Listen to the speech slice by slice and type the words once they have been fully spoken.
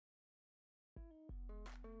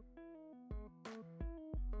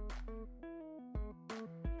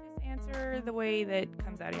Answer the way that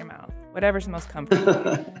comes out of your mouth. Whatever's most comfortable.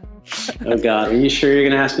 Oh, God. Are you sure you're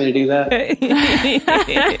going to ask me to do that?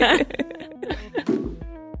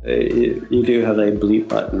 You do have a bleep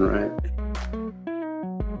button, right?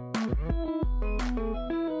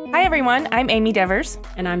 Hi, everyone. I'm Amy Devers.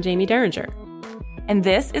 And I'm Jaime Derringer. And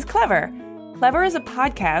this is Clever. Clever is a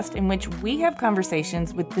podcast in which we have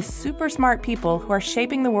conversations with the super smart people who are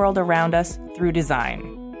shaping the world around us through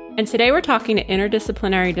design. And today we're talking to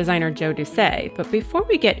interdisciplinary designer Joe Doucet. But before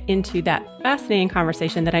we get into that fascinating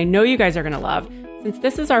conversation that I know you guys are going to love, since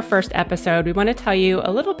this is our first episode, we want to tell you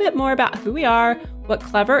a little bit more about who we are, what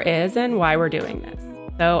Clever is, and why we're doing this.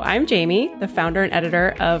 So I'm Jaime, the founder and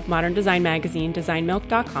editor of modern design magazine,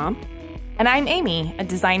 designmilk.com. And I'm Amy, a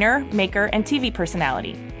designer, maker, and TV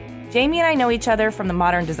personality. Jaime and I know each other from the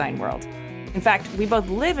modern design world. In fact, we both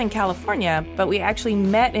live in California, but we actually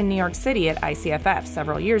met in New York City at ICFF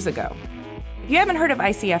several years ago. If you haven't heard of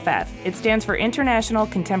ICFF, it stands for International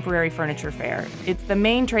Contemporary Furniture Fair. It's the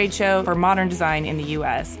main trade show for modern design in the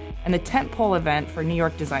U.S. and the tentpole event for New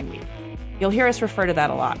York Design Week. You'll hear us refer to that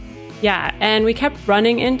a lot. Yeah, and we kept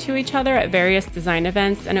running into each other at various design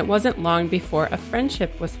events, and it wasn't long before a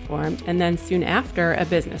friendship was formed, and then soon after, a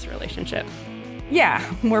business relationship. Yeah,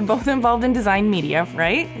 we're both involved in design media,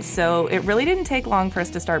 right? So it really didn't take long for us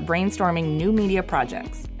to start brainstorming new media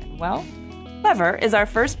projects. And well, Clever is our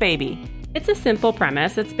first baby. It's a simple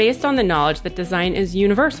premise. It's based on the knowledge that design is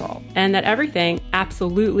universal and that everything,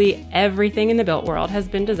 absolutely everything in the built world has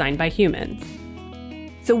been designed by humans.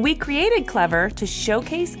 So we created Clever to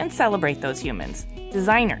showcase and celebrate those humans,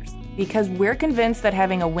 designers, because we're convinced that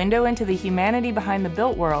having a window into the humanity behind the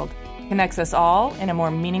built world connects us all in a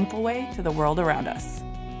more meaningful way to the world around us.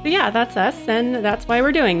 So yeah, that's us, and that's why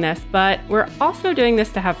we're doing this, but we're also doing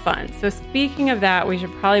this to have fun. So speaking of that, we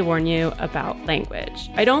should probably warn you about language.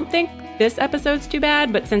 I don't think this episode's too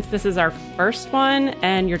bad, but since this is our first one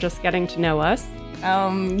and you're just getting to know us.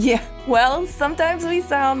 Yeah. Well, sometimes we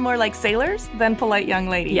sound more like sailors than polite young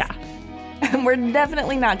ladies. Yeah. And we're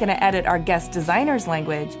definitely not going to edit our guest designers'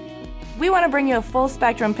 language. We want to bring you a full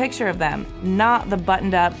spectrum picture of them, not the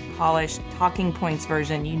buttoned up, polished, talking points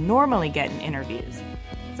version you normally get in interviews.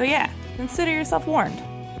 So yeah, consider yourself warned.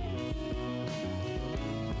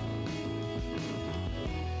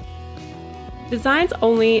 Design's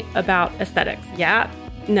only about aesthetics, yeah?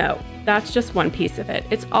 No, that's just one piece of it.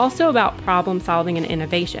 It's also about problem solving and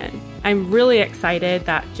innovation. I'm really excited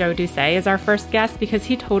that Joe Doucet is our first guest because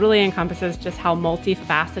he totally encompasses just how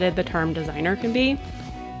multifaceted the term designer can be.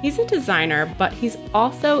 He's a designer, but he's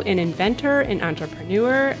also an inventor, an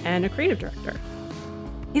entrepreneur, and a creative director.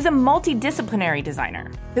 He's a multi-disciplinary designer.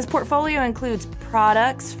 His portfolio includes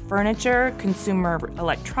products, furniture, consumer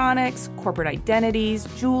electronics, corporate identities,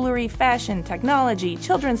 jewelry, fashion, technology,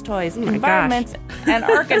 children's toys, environments, and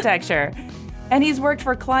architecture. And he's worked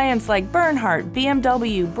for clients like Bernhardt,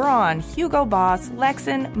 BMW, Braun, Hugo Boss,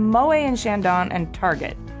 Lexan, Moët & Chandon, and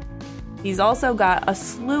Target. He's also got a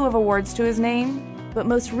slew of awards to his name, but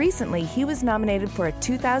most recently, he was nominated for a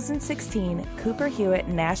 2016 Cooper Hewitt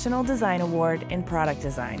National Design Award in Product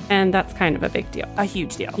Design. And that's kind of a big deal. A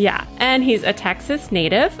huge deal. Yeah. And he's a Texas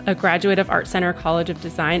native, a graduate of Art Center College of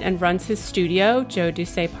Design, and runs his studio, Joe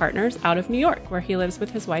Doucet Partners, out of New York, where he lives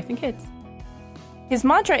with his wife and kids. His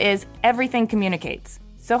mantra is, everything communicates.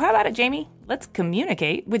 So how about it, Jaime? Let's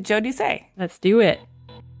communicate with Joe Doucet. Let's do it.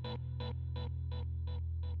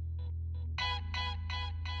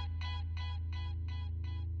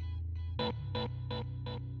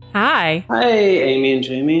 Hi. Hi, Amy and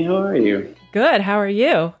Jaime. How are you? Good. How are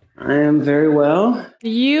you? I am very well.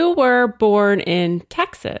 You were born in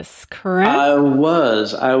Texas, correct? I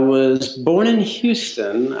was born in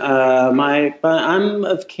Houston. I'm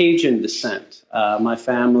of Cajun descent. My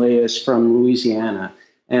family is from Louisiana.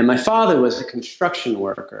 And my father was a construction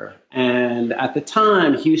worker. And at the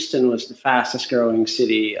time, Houston was the fastest growing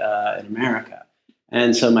city in America.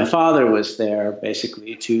 And so my father was there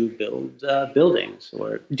basically to build buildings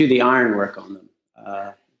or do the ironwork on them,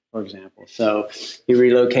 for example. So he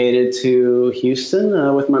relocated to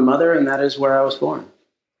Houston with my mother, and that is where I was born.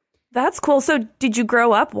 That's cool. So did you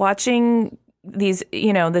grow up watching these,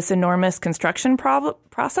 this enormous construction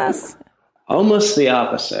process? Almost the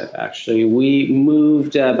opposite, actually. We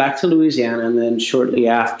moved back to Louisiana, and then shortly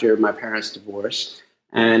after my parents' divorce,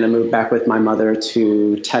 and I moved back with my mother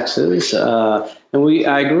to Texas.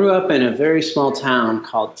 I grew up in a very small town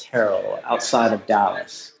called Terrell, outside of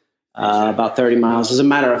Dallas, about 30 miles. As a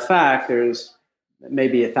matter of fact, there's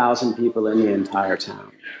maybe 1,000 people in the entire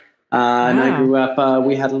town. And I grew up,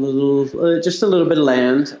 we had just a little bit of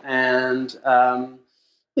land. And,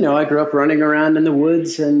 I grew up running around in the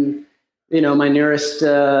woods and My nearest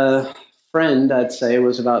friend, I'd say,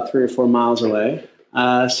 was about 3 or 4 miles away.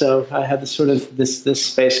 So I had this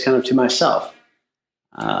space kind of to myself.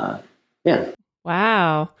 Yeah.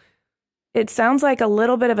 Wow. It sounds like a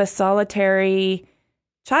little bit of a solitary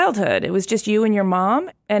childhood. It was just you and your mom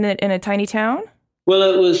and in a tiny town? Well,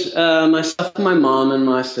 it was myself, my mom, and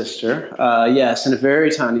my sister. Yes, in a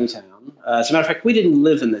very tiny town. As a matter of fact, we didn't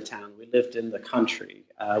live in the town. We lived in the country.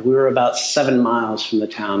 We were about 7 miles from the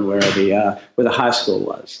town where the high school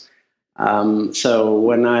was. So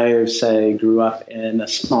when I say grew up in a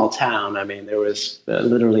small town, I mean, there was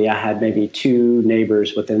literally, I had maybe 2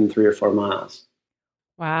 neighbors within 3 or 4 miles.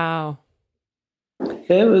 Wow.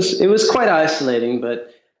 It was quite isolating,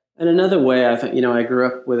 but in another way, I think, I grew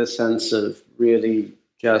up with a sense of really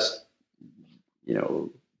just,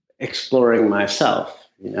 exploring myself.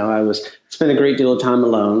 I spent a great deal of time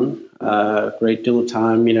alone, a great deal of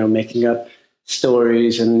time, making up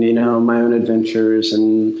stories and, my own adventures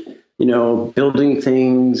and, building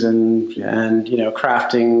things and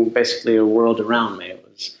crafting basically a world around me.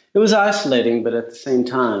 It was isolating, but at the same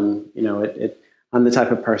time, I'm the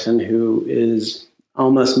type of person who is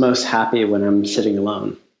almost most happy when I'm sitting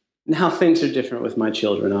alone. Now things are different with my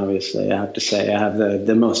children. Obviously, I have to say I have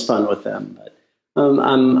the most fun with them. But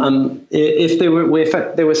if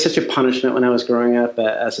there was such a punishment when I was growing up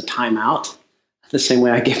as a timeout, the same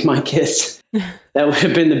way I give my kids, that would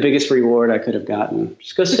have been the biggest reward I could have gotten.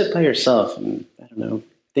 Just go sit by yourself and I don't know,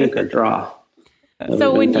 think or draw.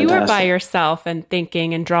 So when you were by yourself and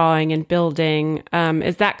thinking and drawing and building,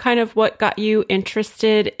 is that kind of what got you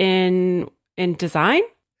interested in design?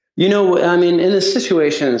 I mean, in the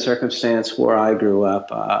situation and circumstance where I grew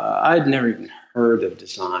up, I'd never even heard of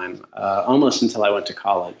design almost until I went to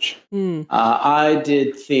college. I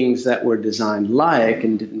did things that were design-like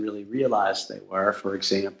and didn't really realize they were. For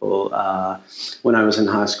example, when I was in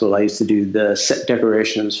high school, I used to do the set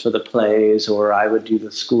decorations for the plays, or I would do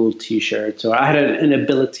the school T-shirts, or I had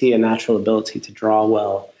a natural ability to draw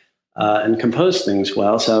well and compose things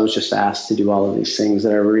well. So I was just asked to do all of these things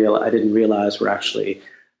that I didn't realize were actually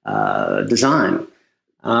design.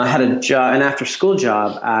 I had an after-school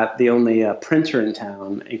job at the only printer in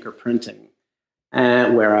town, Anchor Printing,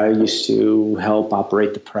 where I used to help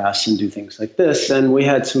operate the press and do things like this. And we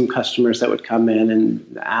had some customers that would come in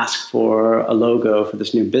and ask for a logo for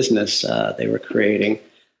this new business they were creating.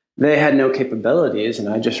 They had no capabilities, and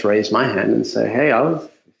I just raised my hand and say, "Hey, if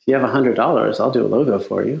you have $100, I'll do a logo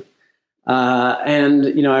for you."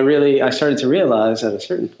 I started to realize at a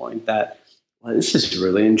certain point that, well, this is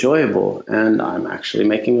really enjoyable, and I'm actually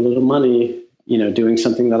making a little money, doing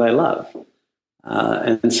something that I love.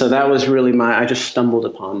 And so that was really I just stumbled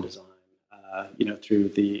upon design, through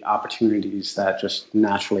the opportunities that just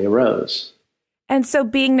naturally arose. And so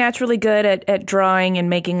being naturally good at drawing and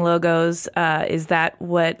making logos, is that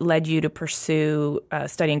what led you to pursue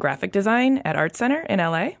studying graphic design at Art Center in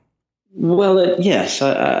LA? Well, yes,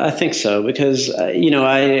 I think so, because,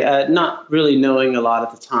 I not really knowing a lot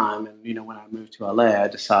at the time. And, when I moved to LA, I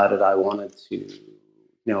decided I wanted to,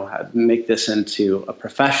 make this into a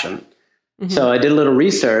profession. Mm-hmm. So I did a little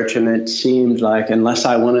research, and it seemed like unless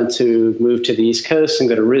I wanted to move to the East Coast and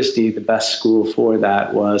go to RISD, the best school for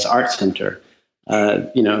that was Art Center.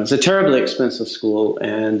 It's a terribly expensive school,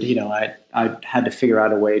 and, I had to figure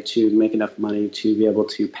out a way to make enough money to be able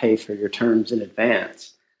to pay for your terms in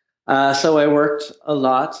advance. So I worked a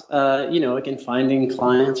lot, again, finding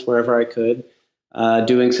clients wherever I could,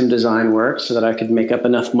 doing some design work so that I could make up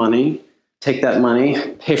enough money, take that money,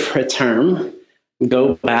 pay for a term,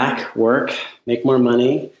 go back, work, make more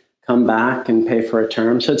money, come back and pay for a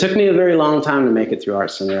term. So it took me a very long time to make it through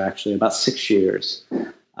Art Center, actually, about 6 years.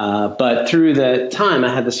 But through that time, I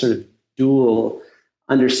had this sort of dual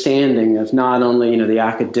understanding of not only, the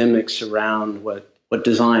academics around what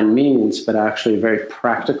design means, but actually a very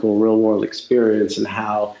practical real-world experience and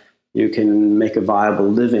how you can make a viable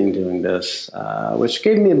living doing this, which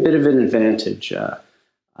gave me a bit of an advantage,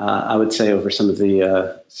 I would say, over some of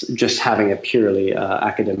the just having a purely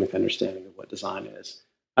academic understanding of what design is.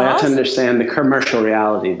 I had to understand the commercial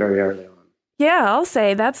reality very early on. Yeah, I'll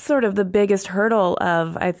say that's sort of the biggest hurdle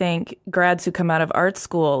of, I think, grads who come out of art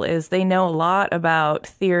school is they know a lot about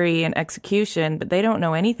theory and execution, but they don't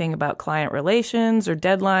know anything about client relations or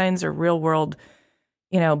deadlines or real world,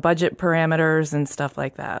 budget parameters and stuff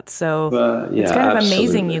like that. So it's kind of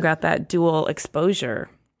amazing you got that dual exposure.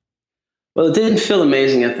 Well, it didn't feel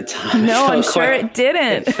amazing at the time. No, I'm sure it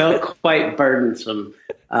didn't. It felt quite burdensome.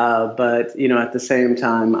 But, at the same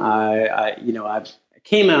time, I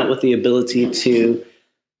came out with the ability to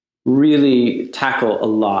really tackle a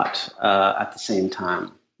lot at the same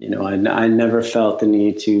time. I never felt the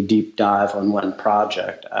need to deep dive on one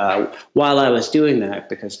project. While I was doing that,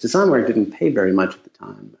 because design work didn't pay very much at the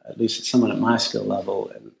time, at least someone at my skill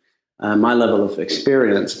level and my level of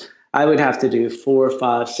experience, I would have to do 4,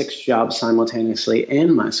 5, 6 jobs simultaneously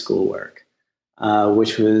and my schoolwork,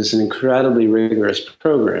 which was an incredibly rigorous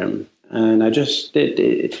program. And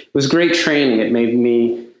it was great training. It made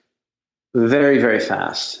me very, very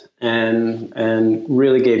fast and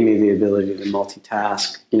really gave me the ability to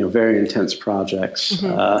multitask, very intense projects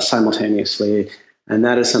simultaneously. And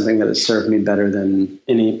that is something that has served me better than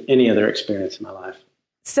any other experience in my life.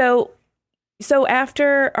 So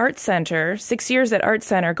after Art Center, 6 years at Art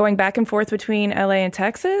Center, going back and forth between LA and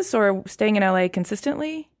Texas, or staying in LA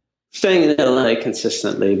consistently? Staying in LA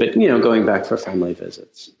consistently, but going back for family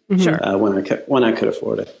visits. Sure. When I could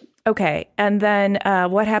afford it. Okay, and then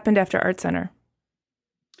what happened after Art Center?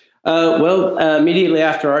 Immediately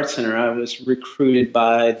after Art Center, I was recruited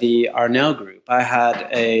by the Arnell Group. I had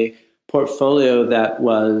a portfolio that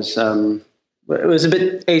was it was a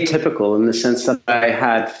bit atypical in the sense that I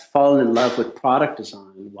had fallen in love with product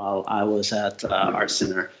design while I was at Art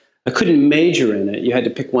Center. I couldn't major in it. You had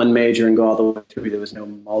to pick one major and go all the way through. There was no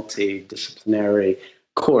multi-disciplinary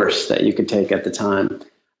course that you could take at the time.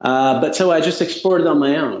 But so I just explored it on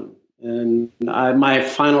my own. And my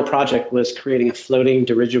final project was creating a floating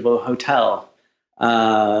dirigible hotel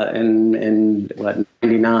in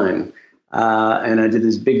 99. And I did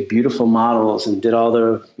these big, beautiful models and did all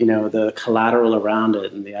the collateral around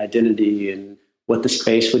it and the identity and what the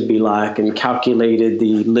space would be like, and calculated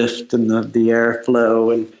the lift and the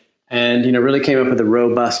airflow and really came up with a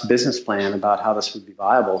robust business plan about how this would be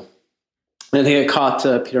viable. And I think it caught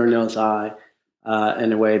Peter Arnell's eye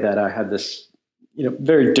in a way that I had this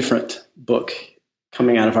very different book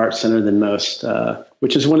coming out of Art Center than most,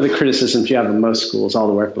 which is one of the criticisms you have in most schools. All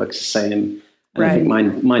the work looks the same. And I think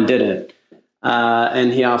mine didn't.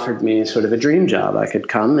 And he offered me sort of a dream job. I could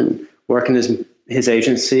come and work in his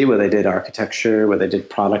agency where they did architecture, where they did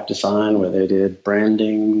product design, where they did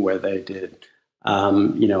branding, where they did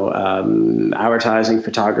advertising,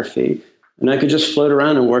 photography. And I could just float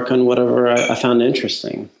around and work on whatever I found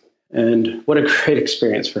interesting. And what a great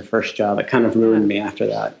experience for first job. It kind of ruined me after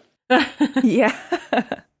that. Yeah.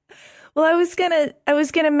 Well, I was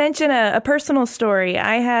gonna mention a personal story.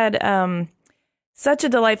 I had such a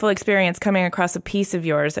delightful experience coming across a piece of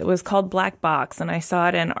yours. It was called Black Box, and I saw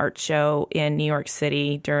it at an art show in New York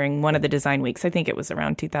City during one of the design weeks. I think it was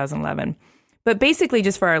around 2011. But basically,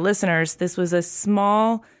 just for our listeners, this was a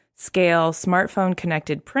small scale smartphone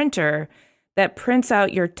connected printer that prints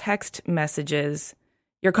out your text messages,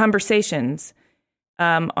 your conversations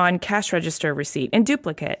on cash register receipt in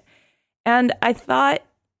duplicate. And I thought,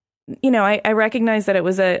 I recognized that it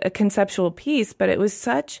was a conceptual piece, but it was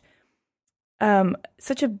such a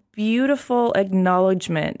beautiful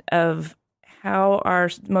acknowledgement of how our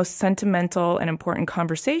most sentimental and important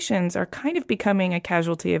conversations are kind of becoming a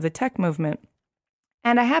casualty of the tech movement.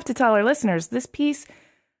 And I have to tell our listeners, this piece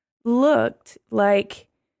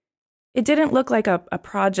it didn't look like a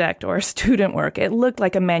project or a student work. It looked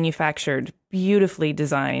like a manufactured, beautifully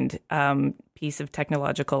designed piece of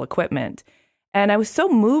technological equipment. And I was so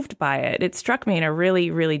moved by it. It struck me in a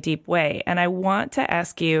really, really deep way. And I want to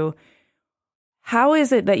ask you, how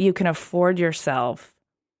is it that you can afford yourself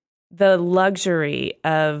the luxury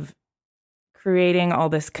of creating all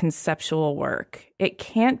this conceptual work? It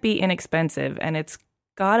can't be inexpensive, and it's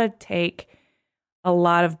got to take a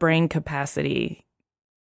lot of brain capacity.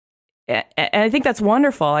 And I think that's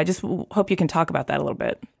wonderful. I just hope you can talk about that a little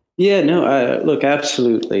bit. Yeah, no, look,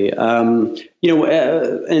 absolutely. And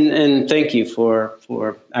thank you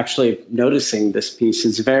for actually noticing this piece.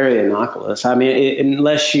 It's very innocuous. I mean,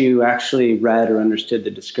 unless you actually read or understood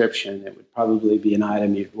the description, it would probably be an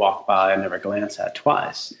item you'd walk by and never glance at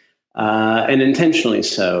twice. And intentionally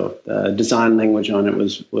so. The design language on it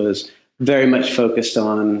was very much focused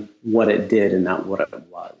on what it did and not what it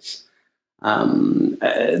was.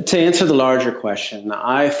 To answer the larger question,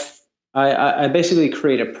 I basically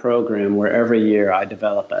create a program where every year I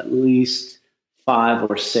develop at least 5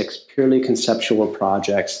 or 6 purely conceptual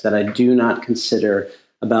projects that I do not consider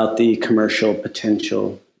about the commercial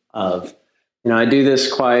potential of. I do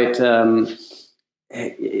this quite.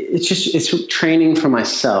 It's training for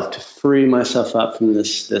myself to free myself up from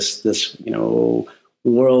this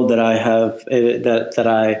world that I have that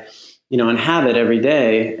I inhabit every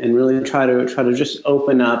day, and really try to just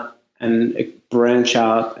open up and branch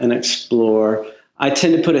out and explore. I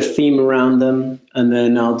tend to put a theme around them, and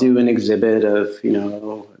then I'll do an exhibit of,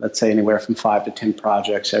 let's say anywhere from 5 to 10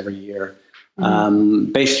 projects every year,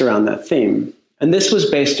 based around that theme. And this was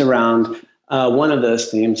based around one of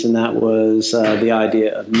those themes, and that was the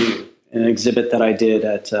idea of new, an exhibit that I did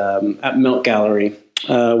at Milk Gallery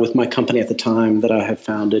with my company at the time that I had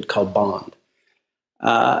founded called Bond.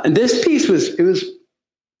 And this piece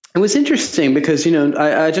was interesting because,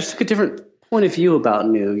 I just took a different point of view about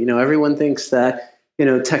new. Everyone thinks that,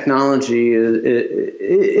 technology,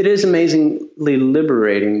 it is amazingly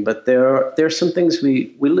liberating, but there are some things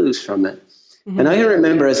we lose from it. Mm-hmm. And I can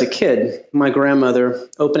remember as a kid, my grandmother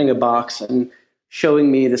opening a box and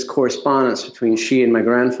showing me this correspondence between she and my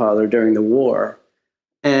grandfather during the war.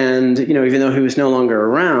 And, even though he was no longer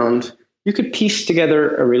around, you could piece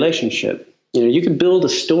together a relationship. You could build a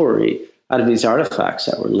story out of these artifacts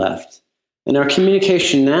that were left. And our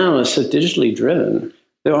communication now is so digitally driven.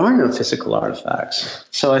 There are no physical artifacts.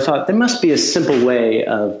 So I thought there must be a simple way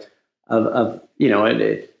of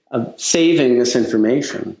saving this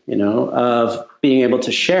information, of being able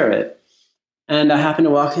to share it. And I happened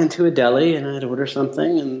to walk into a deli and I'd order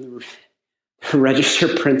something, and the register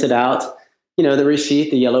printed out, the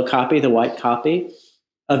receipt, the yellow copy, the white copy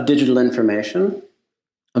of digital information.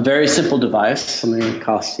 A very simple device, something that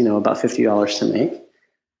costs, about $50 to make.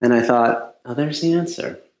 And I thought, oh, there's the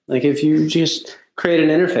answer. Like if you just create an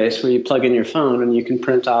interface where you plug in your phone and you can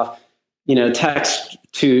print off, text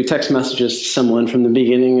messages to someone from the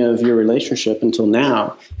beginning of your relationship until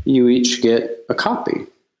now, you each get a copy.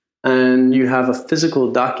 And you have a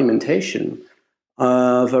physical documentation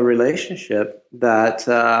of a relationship that,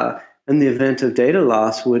 in the event of data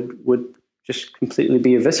loss, would just completely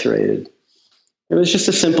be eviscerated. It was just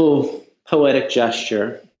a simple poetic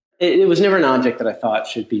gesture. It was never an object that I thought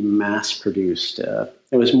should be mass produced.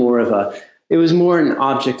 It was more an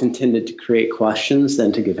object intended to create questions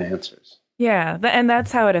than to give answers. Yeah, and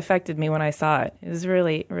that's how it affected me when I saw it. It was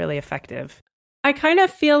really, really effective. I kind of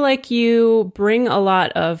feel like you bring a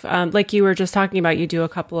lot of, like you were just talking about, you do a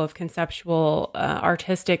couple of conceptual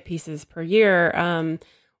artistic pieces per year.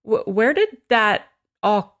 Where did that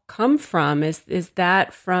all come from? Is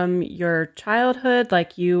that from your childhood,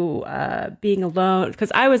 like you being alone?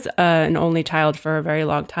 Because I was an only child for a very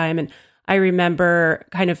long time, and I remember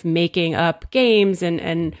kind of making up games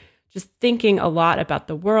and just thinking a lot about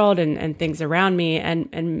the world and things around me.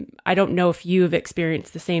 And I don't know if you've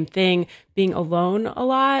experienced the same thing, being alone a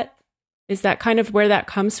lot. Is that kind of where that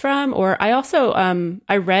comes from? Or I also,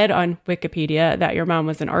 I read on Wikipedia that your mom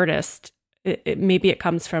was an artist. Maybe it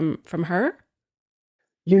comes from her?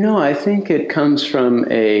 I think it comes from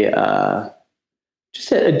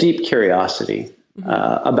just a deep curiosity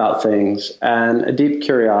about things, and a deep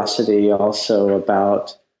curiosity also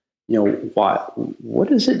about, what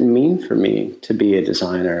does it mean for me to be a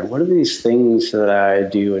designer? What are these things that I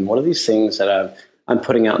do, and what are these things that I'm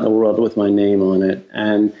putting out in the world with my name on it?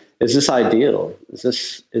 And is this ideal? If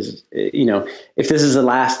this is the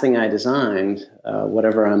last thing I designed,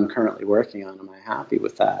 whatever I'm currently working on, am I happy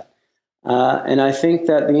with that? And I think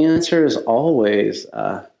that the answer is always,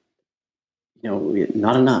 not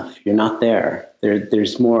enough. You're not there.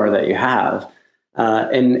 There's more that you have.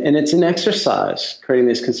 And it's an exercise. Creating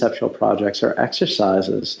these conceptual projects are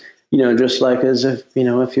exercises, just like as if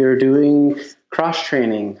you're doing cross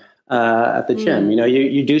training at the gym,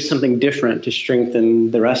 you do something different to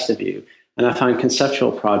strengthen the rest of you. And I find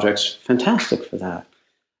conceptual projects fantastic for that.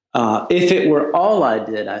 If it were all I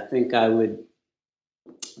did, I think I would.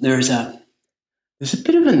 There's a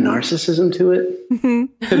bit of a narcissism to it,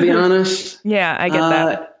 to be honest. Yeah, I get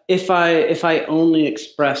that. If I only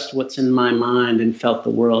expressed what's in my mind and felt the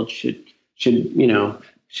world should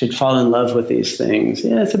fall in love with these things,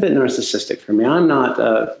 yeah, it's a bit narcissistic for me. I'm not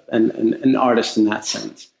an artist in that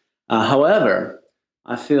sense. However,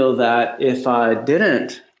 I feel that if I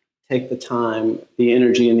didn't take the time, the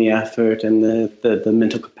energy, and the effort, and the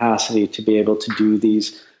mental capacity to be able to do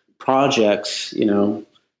these projects,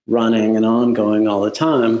 running and ongoing all the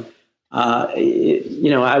time,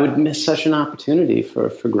 I would miss such an opportunity for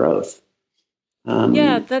growth.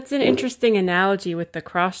 Yeah, that's an interesting analogy with the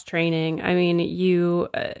cross training. I mean,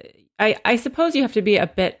 I suppose you have to be a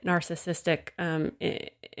bit narcissistic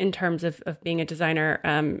in terms of being a designer.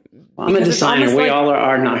 Well, I'm a designer. We all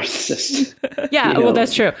are narcissists. Yeah, well,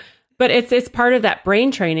 that's true. But it's part of that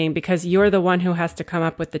brain training because you're the one who has to come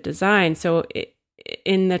up with the design. So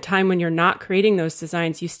in the time when you're not creating those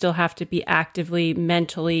designs, you still have to be actively,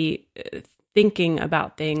 mentally thinking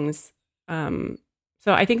about things. So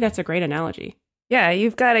I think that's a great analogy. Yeah,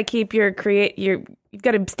 you've got to keep you've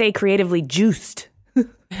got to stay creatively juiced.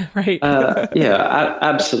 Right. Yeah,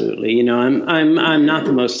 absolutely. I'm not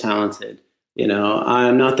the most talented.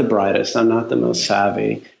 I'm not the brightest. I'm not the most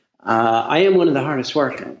savvy. I am one of the hardest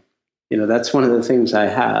working. That's one of the things I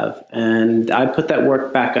have. And I put that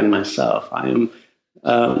work back on myself. I am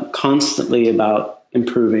constantly about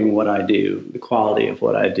improving what I do, the quality of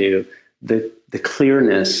what I do, the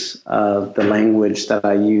clearness of the language that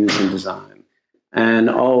I use in design, and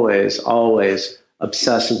always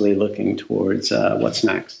obsessively looking towards what's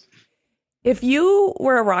next. If you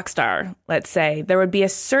were a rock star, let's say, there would be a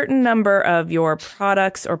certain number of your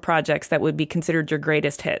products or projects that would be considered your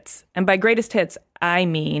greatest hits. And by greatest hits, I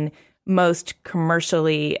mean most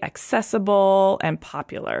commercially accessible and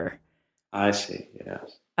popular. I see,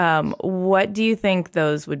 yes. What do you think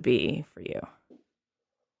those would be for you?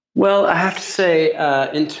 Well, I have to say,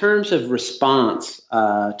 in terms of response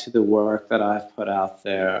to the work that I've put out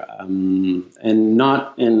there, and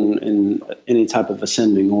not in any type of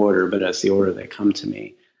ascending order, but as the order they come to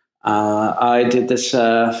me, I did this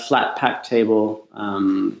flat pack table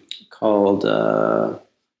called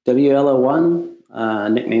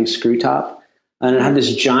WLO1, nicknamed Screw Top, and it had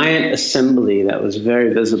this giant assembly that was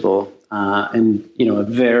very visible and a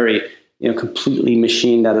very completely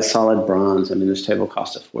machined out of solid bronze. I mean, this table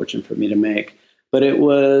cost a fortune for me to make, but it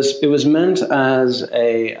was meant as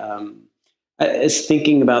as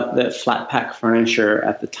thinking about the flat pack furniture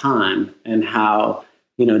at the time and how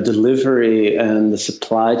delivery and the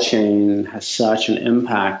supply chain has such an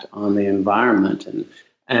impact on the environment,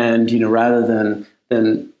 and rather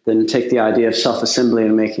than take the idea of self-assembly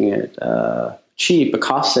and making it cheap, a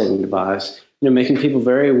cost-saving device. Making people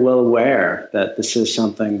very well aware that this is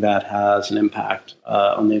something that has an impact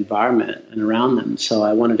on the environment and around them. So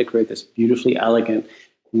I wanted to create this beautifully elegant,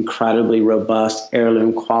 incredibly robust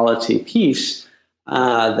heirloom quality piece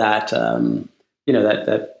that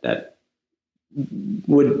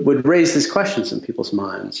would raise these questions in people's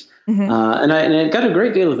minds. Mm-hmm. And it got a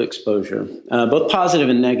great deal of exposure, both positive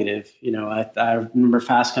and negative. I remember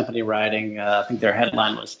Fast Company writing, I think their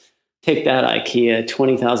headline was, "Take that, IKEA,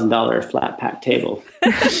 $20,000 flat pack table."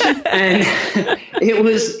 And it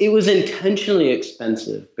was intentionally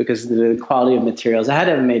expensive because of the quality of materials. I had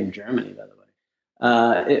to have it made in Germany, by the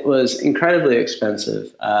way. It was incredibly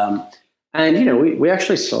expensive. And we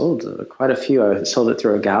actually sold quite a few. I sold it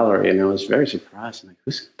through a gallery, and I was very surprised. I'm like,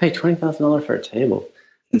 who's going to pay $20,000 for a table?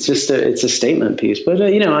 It's just it's a statement piece. But,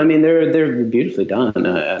 they're beautifully done.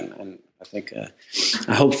 And I think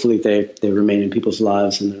hopefully they remain in people's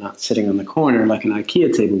lives and they're not sitting on the corner like an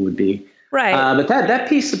IKEA table would be. Right. But that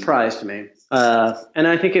piece surprised me. And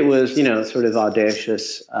I think it was, sort of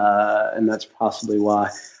audacious. And that's possibly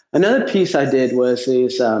why. Another piece I did was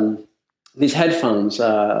these headphones,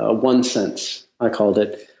 1 Sense, I called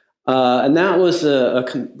it. And that was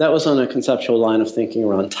on a conceptual line of thinking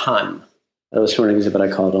around time. That was for an exhibit I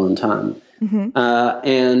called On Time. Mm-hmm.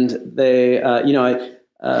 And they,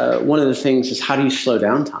 one of the things is, how do you slow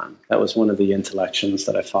down time? That was one of the intellections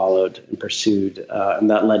that I followed and pursued, and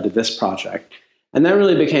that led to this project. And that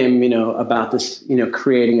really became, about this,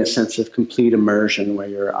 creating a sense of complete immersion where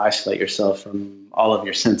you isolate yourself from all of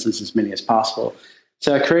your senses, as many as possible.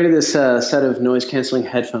 So I created this set of noise-canceling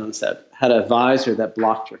headphones that had a visor that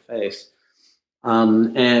blocked your face,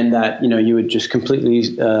 and that, you would just completely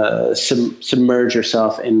submerge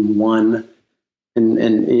yourself in one. And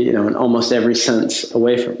in almost every sense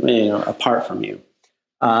away from apart from you,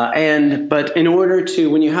 but in order to,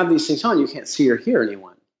 when you have these things on, you can't see or hear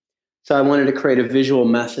anyone. So I wanted to create a visual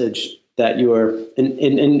message that you are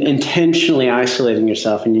intentionally isolating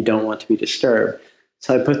yourself and you don't want to be disturbed.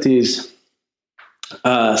 So I put these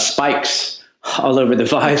spikes all over the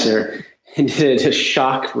visor and did a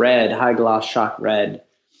shock red, high gloss shock red.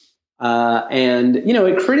 And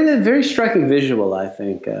it created a very striking visual. I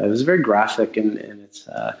think it was very graphic in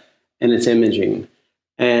its imaging,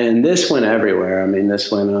 and this went everywhere. I mean, this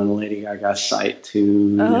went on Lady Gaga's site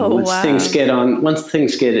too. Once things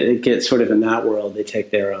get sort of in that world, they take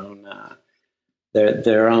their own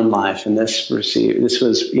life. And this was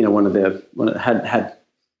one had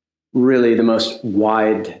really the most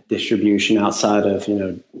wide distribution outside of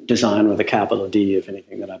design with a capital D, if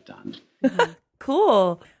anything, that I've done.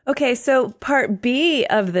 Cool. Okay, so part B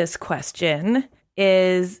of this question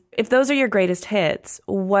is, if those are your greatest hits,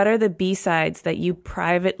 what are the B-sides that you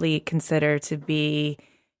privately consider to be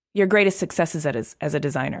your greatest successes as a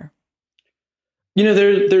designer?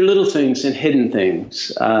 They're little things and hidden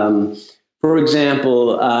things. For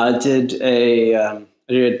example, I did a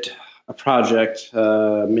project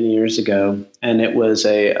many years ago, and it was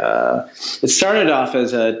it started off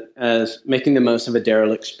as making the most of a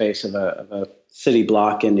derelict space of a city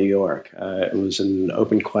block in New York. It was an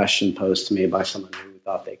open question posed to me by someone who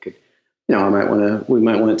thought they could, we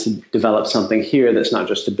might want to develop something here that's not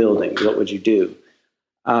just a building. What would you do?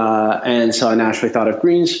 And so I naturally thought of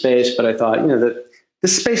green space, but I thought, that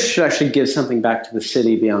this space should actually give something back to the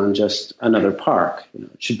city beyond just another park. It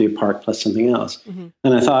should be a park plus something else. Mm-hmm.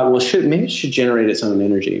 And I thought, well, maybe it should generate its own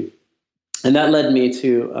energy. And that led me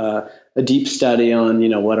to a deep study on,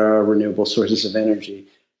 what are our renewable sources of energy.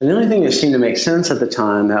 And the only thing that seemed to make sense at the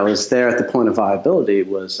time that was there at the point of viability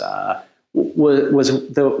was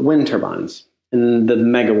the wind turbines in the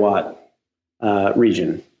megawatt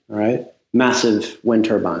region, all right? Massive wind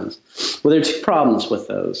turbines. Well, there are two problems with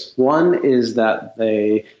those. One is that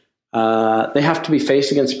they have to be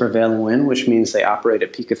faced against prevailing wind, which means they operate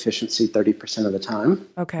at peak efficiency 30% of the time,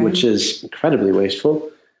 which is incredibly wasteful.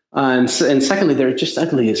 And secondly, they're just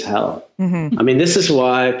ugly as hell. Mm-hmm. I mean, this is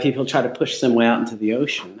why people try to push them way out into the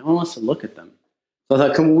ocean. No one wants to look at them. So I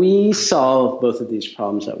thought, can we solve both of these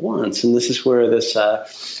problems at once? And this is where this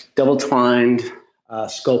double-twined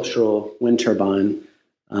sculptural wind turbine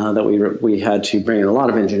that we had to bring in a lot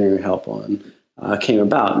of engineering help on came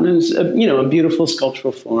about. And it was a beautiful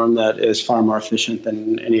sculptural form that is far more efficient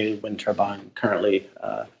than any wind turbine currently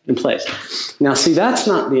in place. Now, see, that's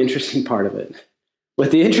not the interesting part of it.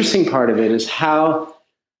 What the interesting part of it is how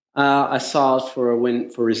I solved for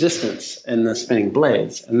resistance in the spinning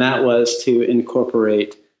blades, and that was to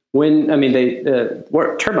incorporate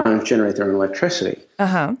turbines generate their own electricity.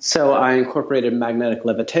 Uh-huh. So I incorporated magnetic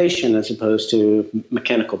levitation as opposed to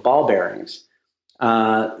mechanical ball bearings,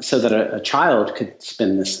 so that a child could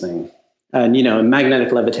spin this thing. And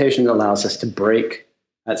magnetic levitation allows us to brake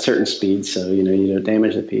at certain speeds, so you don't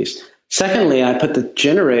damage the piece. Secondly, I put the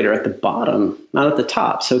generator at the bottom, not at the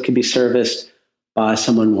top, so it could be serviced by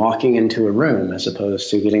someone walking into a room as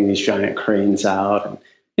opposed to getting these giant cranes out, and,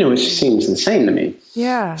 which seems insane to me.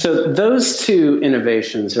 Yeah. So those two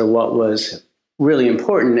innovations are what was really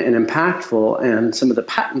important and impactful, and some of the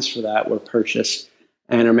patents for that were purchased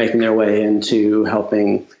and are making their way into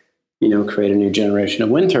helping, create a new generation of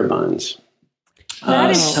wind turbines.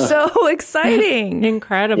 That is so exciting.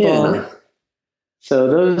 Incredible. Yeah. So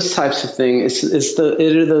those types of things, it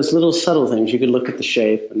are those little subtle things. You could look at the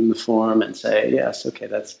shape and the form and say, yes, okay,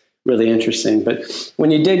 that's really interesting. But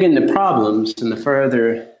when you dig into problems, and the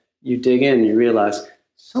further you dig in, you realize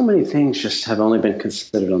so many things just have only been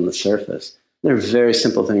considered on the surface. There are very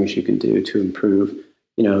simple things you can do to improve,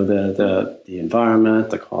 the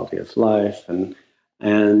environment, the quality of life, and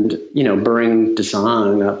bring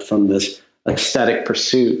design up from this aesthetic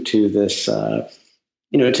pursuit to this, to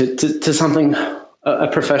something. A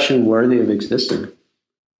profession worthy of existing.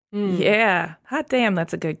 Yeah. Hot damn,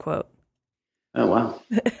 that's a good quote. Oh, wow.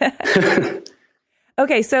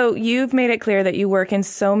 Okay, so you've made it clear that you work in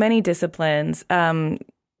so many disciplines. How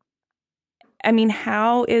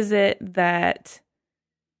is it that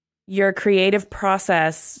your creative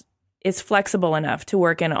process is flexible enough to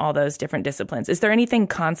work in all those different disciplines? Is there anything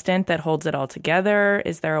constant that holds it all together?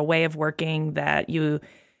 Is there a way of working that you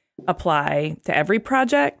apply to every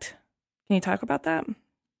project? Can you talk about that?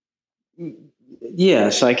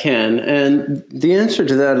 Yes, I can. And the answer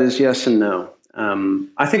to that is yes and no.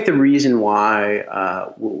 I think the reason why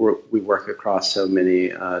we work across so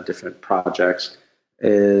many different projects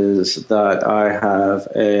is that I have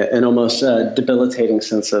an almost debilitating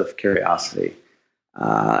sense of curiosity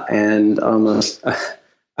and almost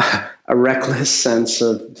a reckless sense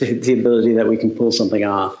of the ability that we can pull something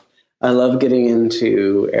off. I love getting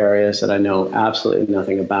into areas that I know absolutely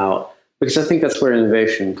nothing about, because I think that's where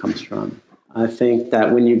innovation comes from. I think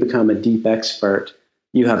that when you become a deep expert,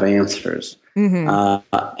 you have answers. Mm-hmm.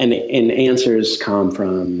 And answers come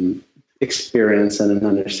from experience and an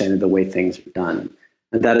understanding of the way things are done.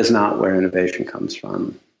 And that is not where innovation comes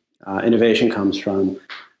from. Innovation comes from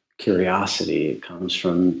curiosity. It comes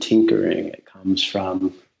from tinkering. It comes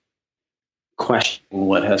from questioning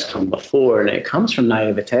what has come before, and it comes from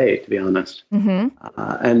naivete, to be honest. Mm-hmm.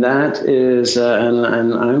 And that is,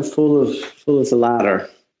 and I'm full of the latter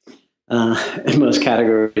in most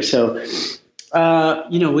categories. So,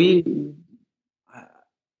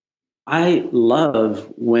 I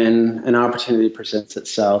love when an opportunity presents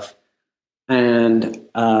itself, and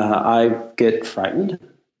I get frightened.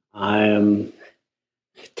 I am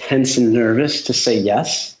tense and nervous to say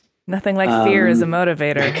yes. Nothing like fear as a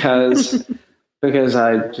motivator. Because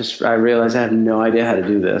I realize I have no idea how to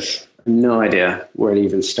do this. I have no idea where to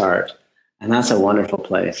even start. And that's a wonderful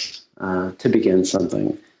place to begin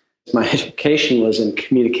something. My education was in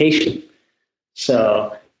communication.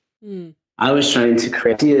 So I was trying to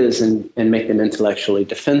create ideas and make them intellectually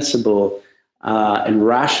defensible and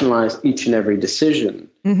rationalize each and every decision,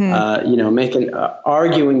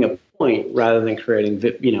 arguing a point rather than creating,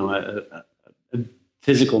 a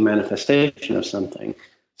physical manifestation of something.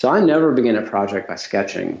 So I never begin a project by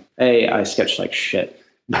sketching. I sketch like shit.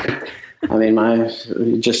 I mean,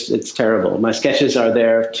 it's terrible. My sketches are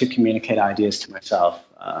there to communicate ideas to myself.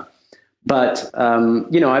 I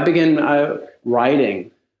begin writing,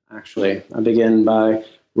 actually. I begin by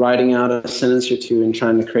writing out a sentence or two and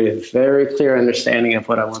trying to create a very clear understanding of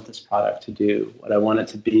what I want this product to do, what I want it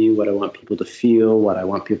to be, what I want people to feel, what I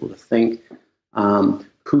want people to think,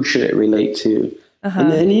 who should it relate to.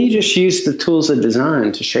 And then you just use the tools of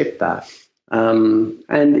design to shape that. I'm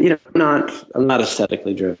not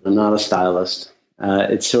aesthetically driven. I'm not a stylist.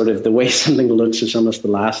 It's sort of the way something looks is almost the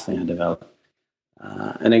last thing I develop.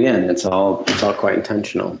 And again, it's all quite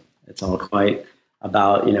intentional. It's all quite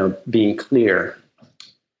about, being clear.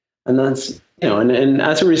 And that's, and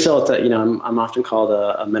as a result, I'm often called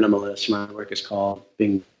a minimalist. My work is called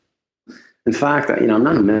being, in fact, I'm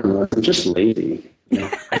not a minimalist. I'm just lazy.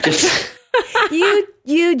 I just...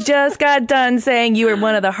 You just got done saying you were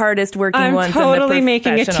one of the hardest working ones. I'm totally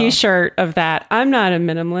making a T-shirt of that. I'm not a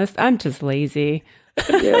minimalist. I'm just lazy.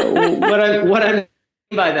 What I mean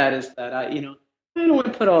by that is that I don't want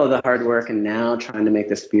to put all the hard work and now trying to make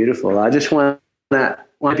this beautiful. I just want to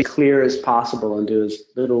be clear as possible and do as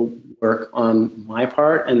little work on my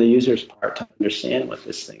part and the user's part to understand what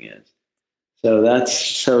this thing is.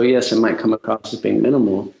 So yes, it might come across as being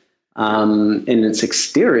minimal. In its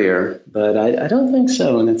exterior, but I don't think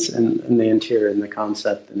so. And it's in the interior, in the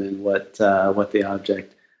concept, and in what the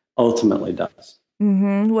object ultimately does.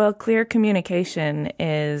 Mm-hmm. Well, clear communication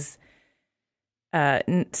is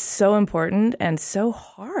so important and so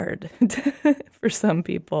hard for some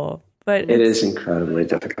people. But it is incredibly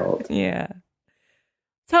difficult. Yeah.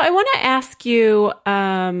 So I want to ask you.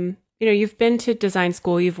 You've been to design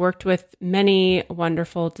school. You've worked with many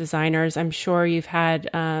wonderful designers. I'm sure you've had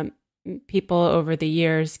people over the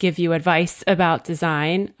years give you advice about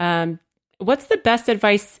design. What's the best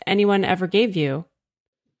advice anyone ever gave you?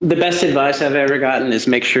 The best advice I've ever gotten is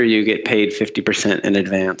make sure you get paid 50% in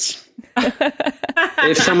advance.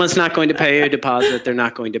 If someone's not going to pay you a deposit, they're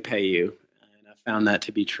not going to pay you. And I found that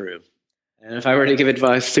to be true. And if I were to give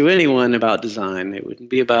advice to anyone about design, it wouldn't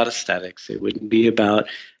be about aesthetics. It wouldn't be about,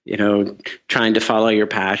 trying to follow your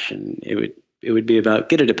passion. It would be about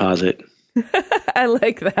get a deposit. I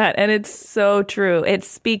like that. And it's so true. It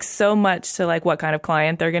speaks so much to what kind of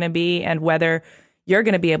client they're going to be and whether you're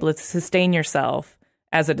going to be able to sustain yourself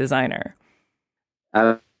as a designer.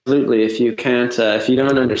 Absolutely. If you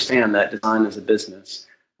don't understand that design is a business,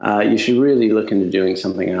 you should really look into doing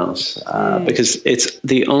something else because it's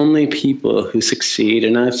the only people who succeed.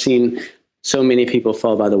 And I've seen so many people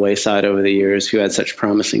fall by the wayside over the years who had such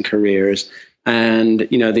promising careers. And,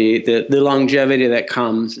 the longevity that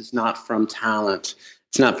comes is not from talent.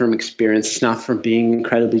 It's not from experience. It's not from being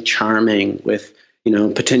incredibly charming with,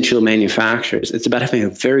 potential manufacturers. It's about having a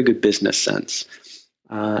very good business sense.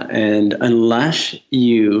 And unless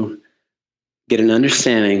you get an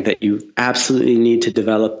understanding that you absolutely need to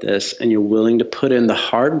develop this and you're willing to put in the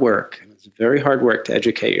hard work, and it's very hard work to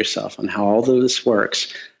educate yourself on how all of this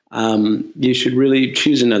works, you should really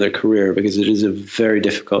choose another career because it is a very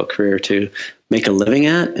difficult career to make a living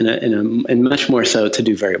at and much more so to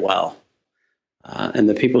do very well. And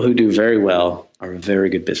the people who do very well are very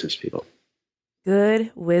good business people.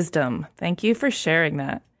 Good wisdom. Thank you for sharing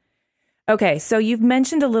that. Okay, so you've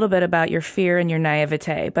mentioned a little bit about your fear and your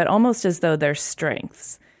naivete, but almost as though they're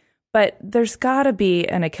strengths. But there's got to be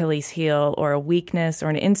an Achilles heel or a weakness or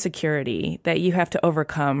an insecurity that you have to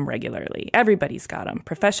overcome regularly. Everybody's got them,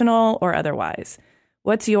 professional or otherwise.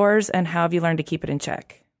 What's yours and how have you learned to keep it in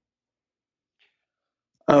check?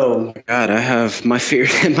 Oh my God, I have my fear.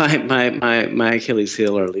 my Achilles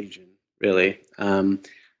heel are legion, really. I'm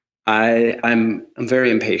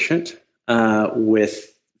very impatient with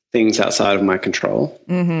things outside of my control,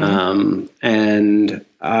 and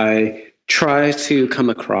I try to come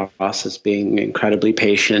across as being incredibly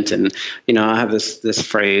patient. And I have this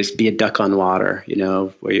phrase: "Be a duck on water."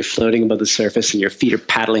 Where you're floating above the surface and your feet are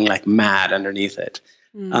paddling like mad underneath it.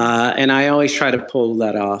 And I always try to pull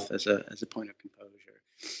that off as a point of composure.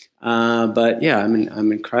 But yeah,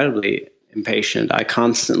 I'm incredibly impatient. I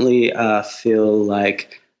constantly feel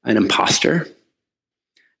like an imposter.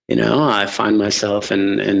 I find myself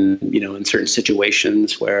in certain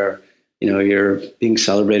situations where, you're being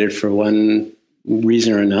celebrated for one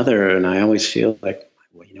reason or another. And I always feel like,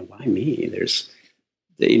 well, why me?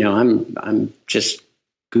 I'm just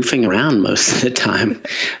goofing around most of the time.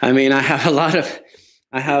 I mean, I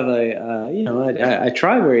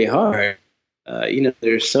try very hard.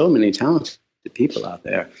 There's so many talented people out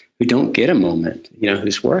there who don't get a moment,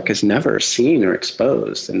 whose work is never seen or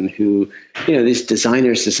exposed, and who, these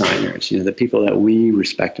designers, the people that we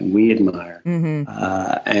respect and we admire. Mm-hmm.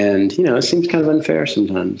 And, it seems kind of unfair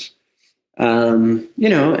sometimes. I have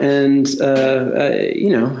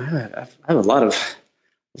a lot of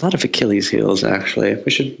Achilles heels, actually.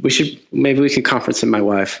 Maybe we could conference with my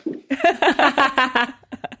wife.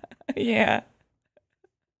 Yeah.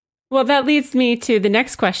 Well, that leads me to the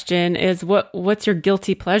next question is what's your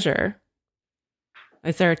guilty pleasure?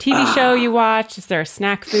 Is there a TV show you watch? Is there a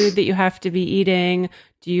snack food that you have to be eating?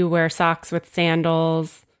 Do you wear socks with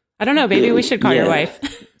sandals? I don't know. Maybe we should call your wife.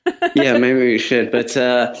 Yeah, maybe we should. But,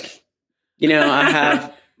 I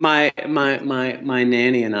have my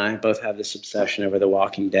nanny and I both have this obsession over The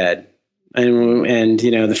Walking Dead. And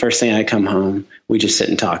the first thing I come home, we just sit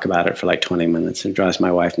and talk about it for like 20 minutes. It drives my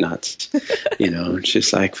wife nuts.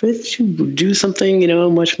 She's like, we should do something,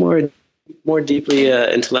 much more deeply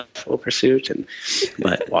intellectual pursuit.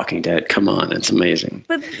 But Walking Dead, come on, it's amazing.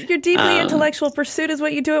 But your deeply intellectual pursuit is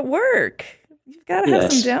what you do at work. You've got to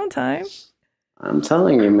have some downtime. I'm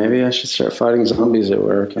telling you, maybe I should start fighting zombies at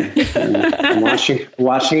work and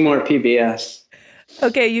watching more PBS.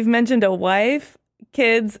 Okay, you've mentioned a wife,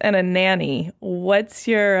 kids, and a nanny. What's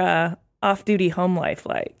your off-duty home life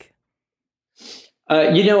like?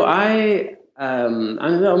 I'm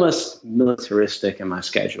almost militaristic in my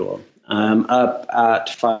schedule. I'm up at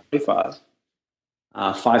 5:45,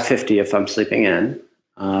 5:50 if I'm sleeping in.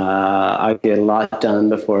 I get a lot done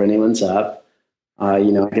before anyone's up. I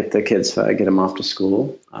get the kids, I get them off to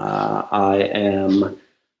school. I am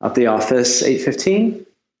at the office 8:15.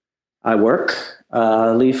 I work.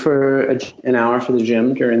 Leave for an hour for the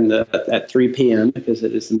gym at 3 p.m. because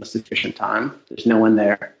it is the most efficient time. There's no one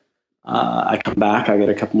there. I come back. I get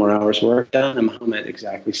a couple more hours work done. I'm home at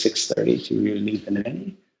exactly 6:30 to relieve the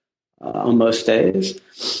nanny on most days.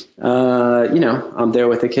 I'm there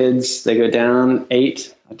with the kids. They go down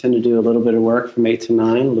 8. I tend to do a little bit of work from 8 to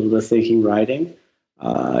 9, a little bit of thinking, writing.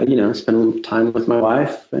 Spend a little time with my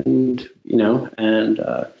wife and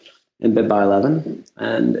in bed by 11.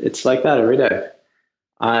 And it's like that every day.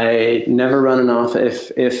 I never run an off.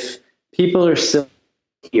 If people are still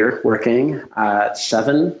here working at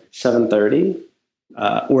 7:30,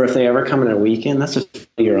 or if they ever come in a weekend, that's a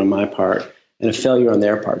failure on my part and a failure on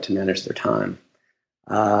their part to manage their time.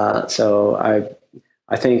 So I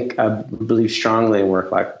think I believe strongly in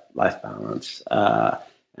work-life balance,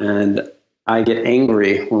 and I get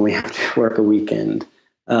angry when we have to work a weekend.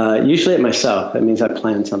 Usually at myself. That means I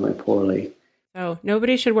planned something poorly. Oh,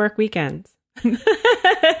 nobody should work weekends.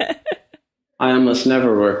 I almost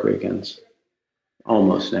never work weekends.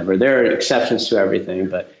 Almost never. There are exceptions to everything,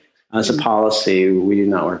 but as a policy, we do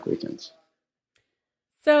not work weekends.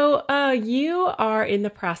 So you are in the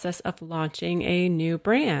process of launching a new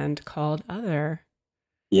brand called Other.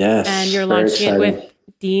 Yes. And you're launching it with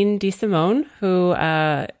Dean DeSimone, who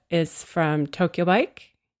is from Tokyo Bike.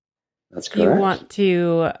 That's correct. You want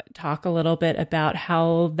to talk a little bit about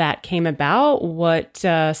how that came about, what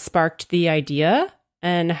sparked the idea,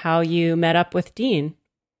 and how you met up with Dean?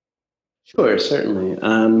 Sure, certainly.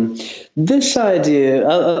 This idea,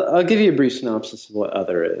 I'll give you a brief synopsis of what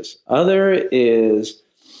Other is. Other is,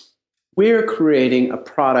 we're creating a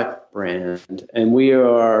product brand, and we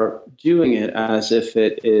are doing it as if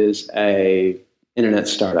it is a internet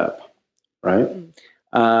startup, right?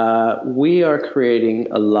 We are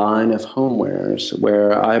creating a line of homewares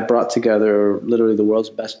where I brought together literally the world's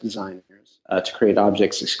best designers to create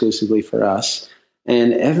objects exclusively for us.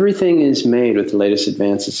 And everything is made with the latest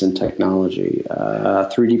advances in technology,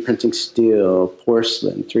 3D printing steel,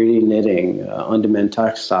 porcelain, 3D knitting, on-demand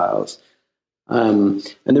textiles. And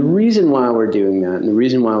the reason why we're doing that and the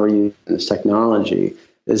reason why we're using this technology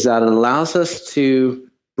is that it allows us to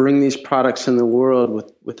bring these products in the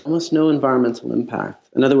world with almost no environmental impact.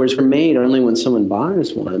 In other words, we're made only when someone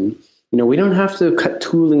buys one. We don't have to cut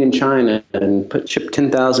tooling in China and ship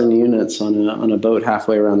 10,000 units on a boat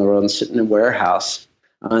halfway around the world and sit in a warehouse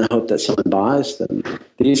and hope that someone buys them.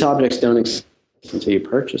 These objects don't exist until you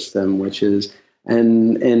purchase them, which is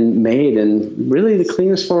and made in really the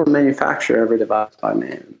cleanest form of manufacture ever devised by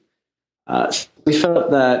man. So we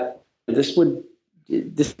felt that this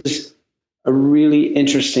is a really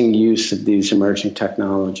interesting use of these emerging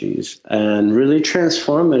technologies and really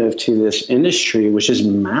transformative to this industry, which is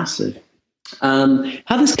massive.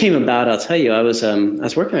 How this came about, I'll tell you. I was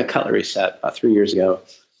working a cutlery set about 3 years ago,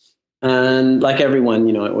 and like everyone,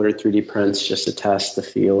 I ordered 3D prints just to test the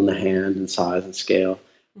feel and the hand and size and scale.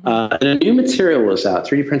 And a new material was out,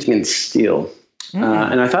 3D printing in steel,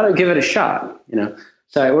 and I thought I'd give it a shot.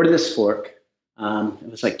 So I ordered this fork. It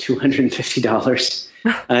was like $250.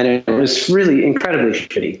 And it was really incredibly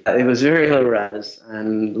shitty. It was very low res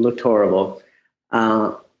and looked horrible.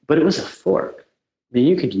 But it was a fork. I mean,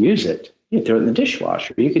 you could use it. You could throw it in the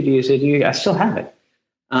dishwasher. You could use it. I still have it.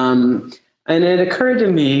 And it occurred to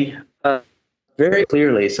me very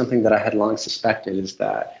clearly, something that I had long suspected, is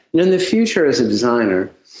that in the future as a designer,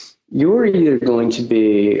 you're either going to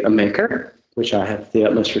be a maker, which I have the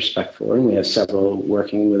utmost respect for, and we have several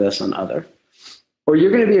working with us on other, or you're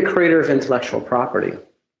going to be a creator of intellectual property.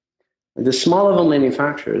 The small level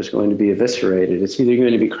manufacturer is going to be eviscerated. It's either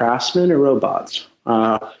going to be craftsmen or robots.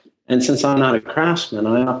 And since I'm not a craftsman,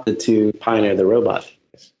 I opted to pioneer the robot.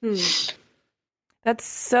 That's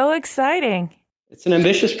so exciting. It's an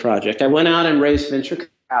ambitious project. I went out and raised venture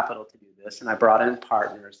capital to do this, and I brought in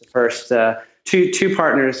partners. The first two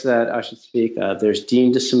partners that I should speak of. There's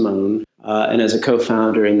Dean DeSimone, and as a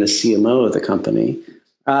co-founder and the CMO of the company.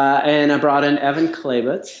 And I brought in Evan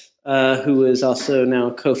Klebitz, who is also now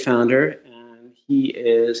a co-founder, and he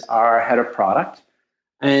is our head of product.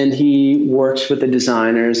 And he works with the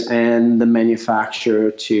designers and the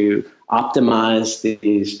manufacturer to optimize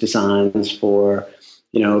these designs for,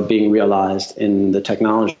 being realized in the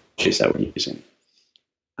technologies that we're using.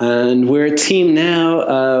 And we're a team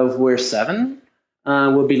now we're 7.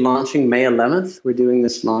 We'll be launching May 11th. We're doing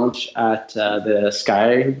this launch at the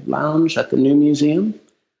Sky Lounge at the new museum.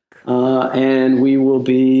 And we will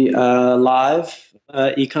be live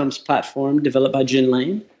e-commerce platform developed by Jin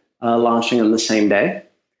Lane, launching on the same day.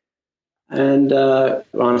 And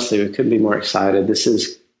honestly, we couldn't be more excited. It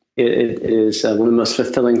is one of the most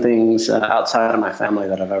fulfilling things outside of my family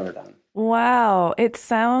that I've ever done. Wow. It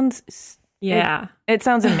sounds it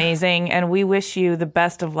sounds amazing, and we wish you the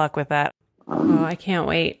best of luck with that. I can't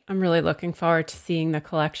wait. I'm really looking forward to seeing the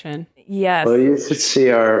collection. Yes. Well, you should see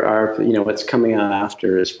our what's coming out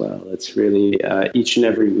after as well. It's really each and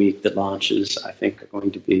every week that launches, I think, are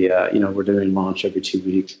going to be, we're doing launch every 2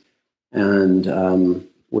 weeks. And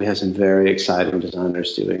we have some very exciting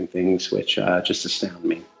designers doing things which just astound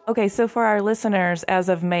me. Okay, so for our listeners, as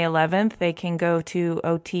of May 11th, they can go to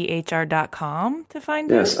othr.com to find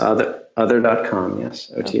this? Yes, other.com,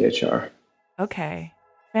 yes, OTHR. Okay,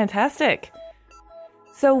 fantastic.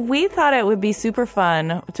 So we thought it would be super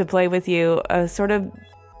fun to play with you a sort of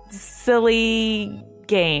silly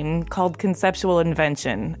game called Conceptual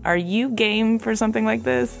Invention. Are you game for something like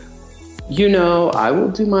this? I will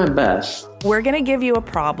do my best. We're going to give you a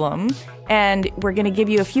problem, and we're going to give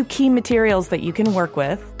you a few key materials that you can work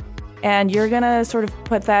with. And you're going to sort of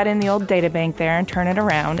put that in the old data bank there and turn it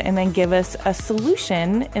around, and then give us a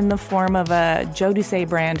solution in the form of a Joe Doucet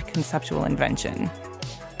brand conceptual invention.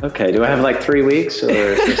 Okay, do I have like 3 weeks? Or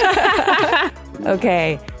is this...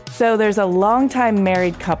 Okay, so there's a longtime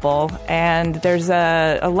married couple, and there's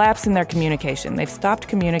a lapse in their communication. They've stopped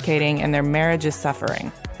communicating, and their marriage is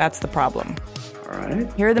suffering. That's the problem. All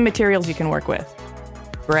right. Here are the materials you can work with.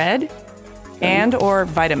 Bread and or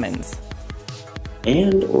vitamins.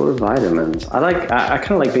 And or vitamins. I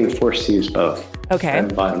kind of like being forced to use both. Okay.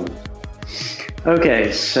 And vitamins.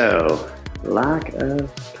 Okay, so lack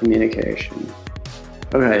of communication.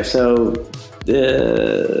 Okay, so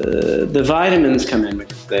the vitamins come in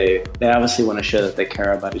because they obviously want to show that they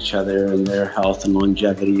care about each other and their health and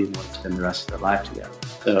longevity and want to spend the rest of their life together.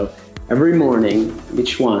 So every morning,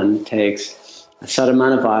 each one takes a set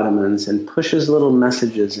amount of vitamins and pushes little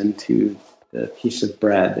messages into the piece of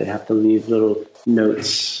bread. They have to leave little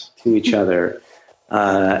notes to each other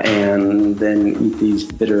and then eat these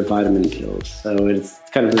bitter vitamin pills. So it's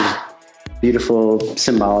kind of this beautiful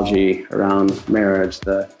symbology around marriage,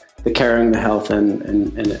 the caring, the health,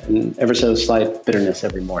 and ever so slight bitterness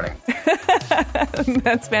every morning.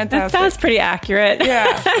 That's fantastic. That sounds pretty accurate.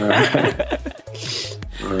 Yeah.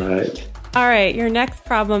 All right. All right. Your next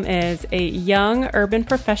problem is a young urban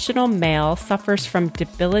professional male suffers from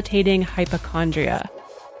debilitating hypochondria.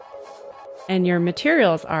 And your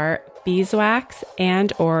materials are beeswax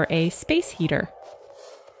and or a space heater.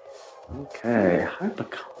 Okay.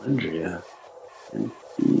 Hypochondria and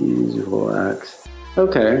beeswax.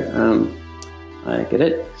 Okay. I get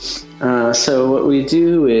it. So what we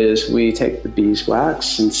do is we take the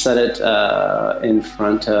beeswax and set it in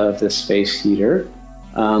front of the space heater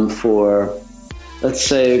for, let's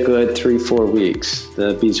say, a good 3-4 weeks.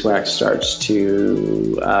 The beeswax starts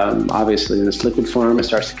to, obviously in this liquid form, it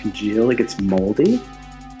starts to congeal, it gets moldy,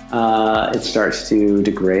 it starts to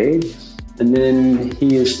degrade, and then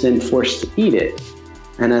he is then forced to eat it.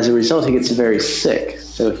 And as a result, he gets very sick.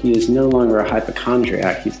 So he is no longer a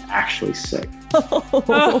hypochondriac, he's actually sick.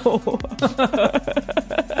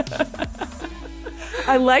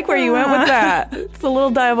 I like where you went with that. It's a little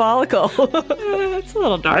diabolical. It's a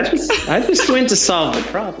little dark. I just went to solve the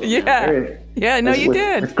problem. Yeah. No, you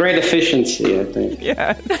did. With great efficiency, I think.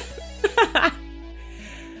 Yeah.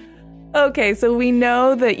 Okay, so we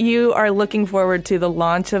know that you are looking forward to the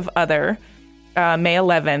launch of Other, May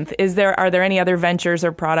 11th. Are there any other ventures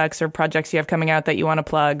or products or projects you have coming out that you want to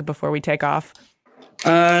plug before we take off?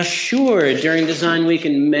 Sure. During Design Week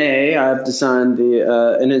in May, I've designed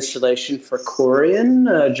an installation for Corian,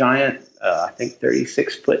 a giant, I think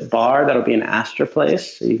 36-foot bar that'll be an Astor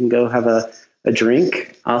place, so you can go have a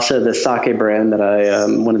drink. Also, the sake brand that I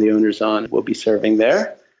one of the owners on will be serving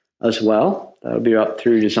there as well. That'll be up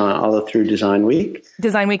through Design Week.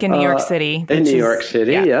 Design Week in New York City. In New York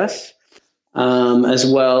City, yes. As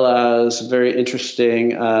well as a very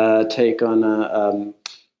interesting take on a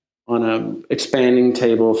expanding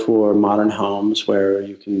table for modern homes where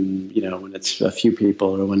you can, when it's a few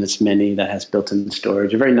people or when it's many, that has built-in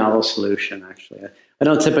storage. A very novel solution, actually. I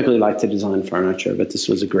don't typically like to design furniture, but this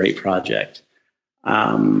was a great project.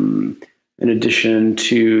 In addition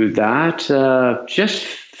to that, just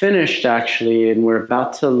finished, actually, and we're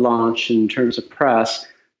about to launch in terms of press,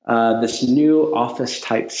 this new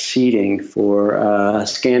office-type seating for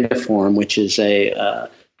Scandiform, which is a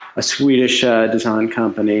Swedish design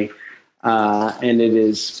company, and it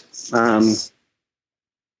is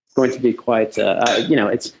going to be quite,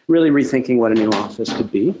 it's really rethinking what a new office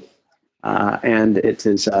could be. And it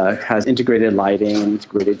has integrated lighting,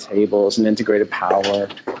 integrated tables, and integrated power,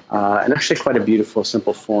 and actually quite a beautiful,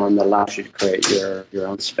 simple form that allows you to create your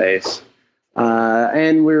own space.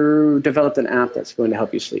 And we've developed an app that's going to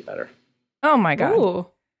help you sleep better. Oh, my God. Ooh,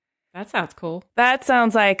 that sounds cool. That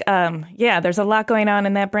sounds like, there's a lot going on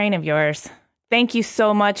in that brain of yours. Thank you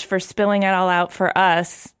so much for spilling it all out for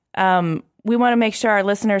us. We want to make sure our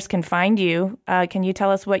listeners can find you. Can you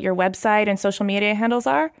tell us what your website and social media handles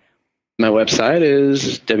are? My website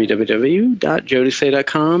is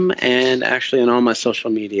www.joedoucet.com, and actually on all my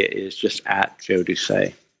social media is just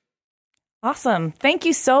 @JoeDoucet. Awesome. Thank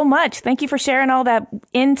you so much. Thank you for sharing all that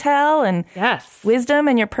intel and wisdom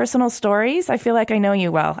and your personal stories. I feel like I know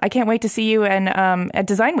you well. I can't wait to see you at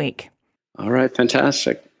Design Week. All right.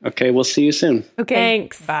 Fantastic. Okay. We'll see you soon. Okay.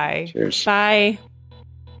 Thanks. Bye. Cheers. Bye.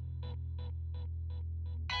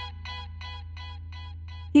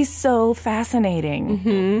 He's so fascinating.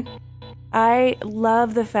 Mm-hmm. I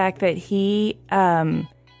love the fact that he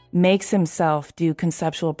makes himself do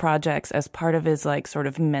conceptual projects as part of his sort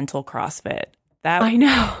of mental CrossFit. I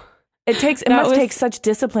know. It must take such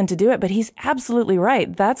discipline to do it, but he's absolutely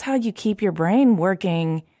right. That's how you keep your brain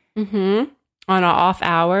working. Mm-hmm. On off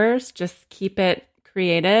hours, just keep it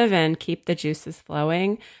creative and keep the juices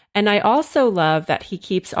flowing. And I also love that he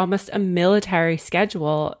keeps almost a military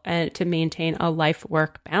schedule to maintain a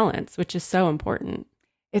life-work balance, which is so important.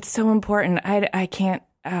 It's so important. I can't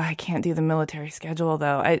do the military schedule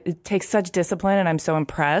though. It takes such discipline, and I'm so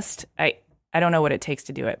impressed. I don't know what it takes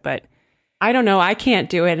to do it, but I don't know. I can't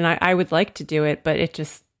do it, and I would like to do it, but it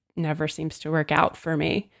just never seems to work out for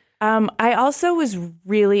me. I also was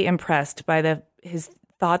really impressed by his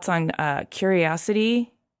thoughts on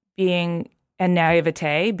curiosity and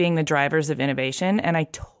naivete being the drivers of innovation, and I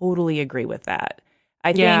totally agree with that.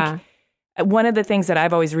 I think one of the things that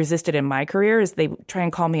I've always resisted in my career is they try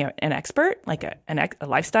and call me an expert, like a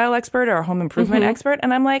lifestyle expert or a home improvement expert.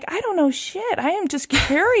 And I'm like, I don't know shit. I am just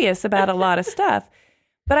curious about a lot of stuff.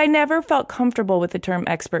 But I never felt comfortable with the term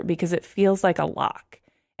expert because it feels like a lock.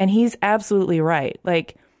 And he's absolutely right.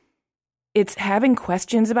 It's having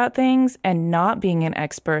questions about things and not being an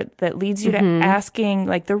expert that leads you to asking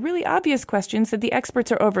the really obvious questions that the experts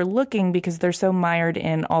are overlooking because they're so mired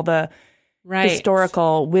in all the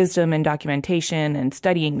historical wisdom and documentation and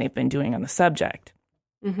studying they've been doing on the subject.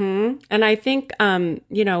 Mm-hmm. And I think,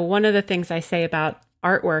 one of the things I say about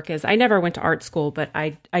artwork is I never went to art school, but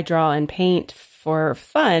I draw and paint for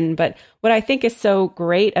fun. But what I think is so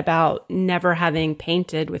great about never having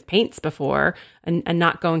painted with paints before and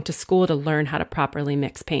not going to school to learn how to properly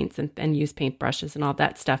mix paints and use paint brushes and all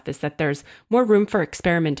that stuff is that there's more room for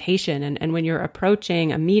experimentation. And when you're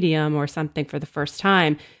approaching a medium or something for the first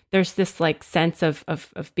time, there's this sense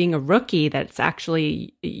of being a rookie that's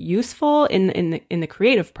actually useful in the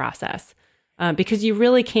creative process. Because you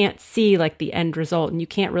really can't see the end result and you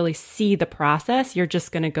can't really see the process. You're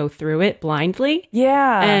just going to go through it blindly.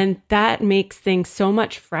 Yeah. And that makes things so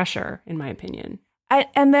much fresher, in my opinion.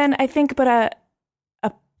 And then I think, but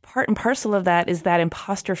a part and parcel of that is that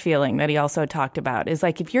imposter feeling that he also talked about. Is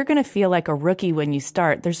like, if you're going to feel like a rookie when you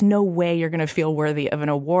start, there's no way you're going to feel worthy of an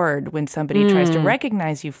award when somebody tries to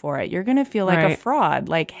recognize you for it. You're going to feel like a fraud.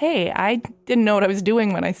 Like, hey, I didn't know what I was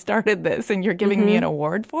doing when I started this, and you're giving me an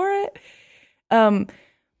award for it.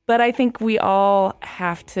 But I think we all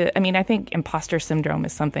have to, I think imposter syndrome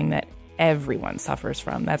is something that everyone suffers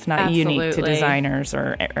from. That's not unique to designers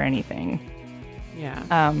or anything. Yeah,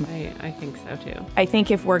 I think so too. I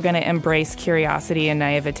think if we're going to embrace curiosity and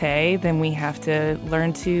naivete, then we have to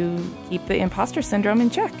learn to keep the imposter syndrome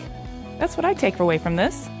in check. That's what I take away from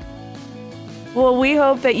this. Well, we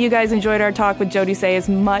hope that you guys enjoyed our talk with Joe Doucet as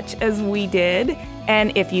much as we did.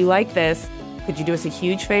 And if you like this, could you do us a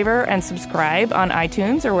huge favor and subscribe on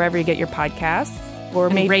iTunes or wherever you get your podcasts?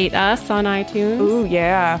 Or maybe rate us on iTunes. Ooh,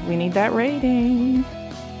 yeah, we need that rating.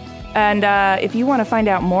 And if you want to find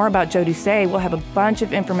out more about Joe Doucet, we'll have a bunch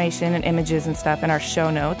of information and images and stuff in our show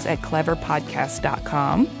notes at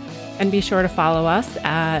cleverpodcast.com. And be sure to follow us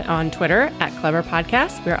on Twitter at Clever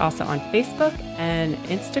Podcast. We're also on Facebook and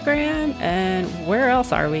Instagram. And where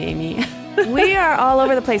else are we, Amy? We are all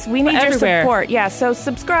over the place. We need everywhere. Your support. Yeah, so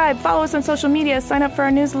subscribe, follow us on social media, sign up for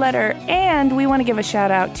our newsletter. And we want to give a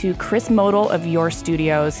shout out to Chris Modl of Yore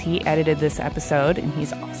Studios. He edited this episode, and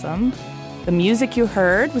he's awesome. The music you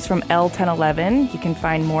heard was from L1011. You can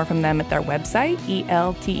find more from them at their website,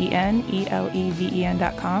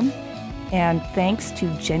 elteneleven.com. And thanks to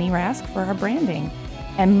Jenny Rask for our branding.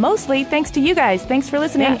 And mostly thanks to you guys. Thanks for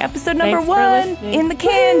listening. Yes. Episode number 1 in the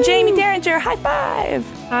can. Woo! Jamie Derringer, high five.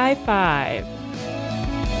 High five.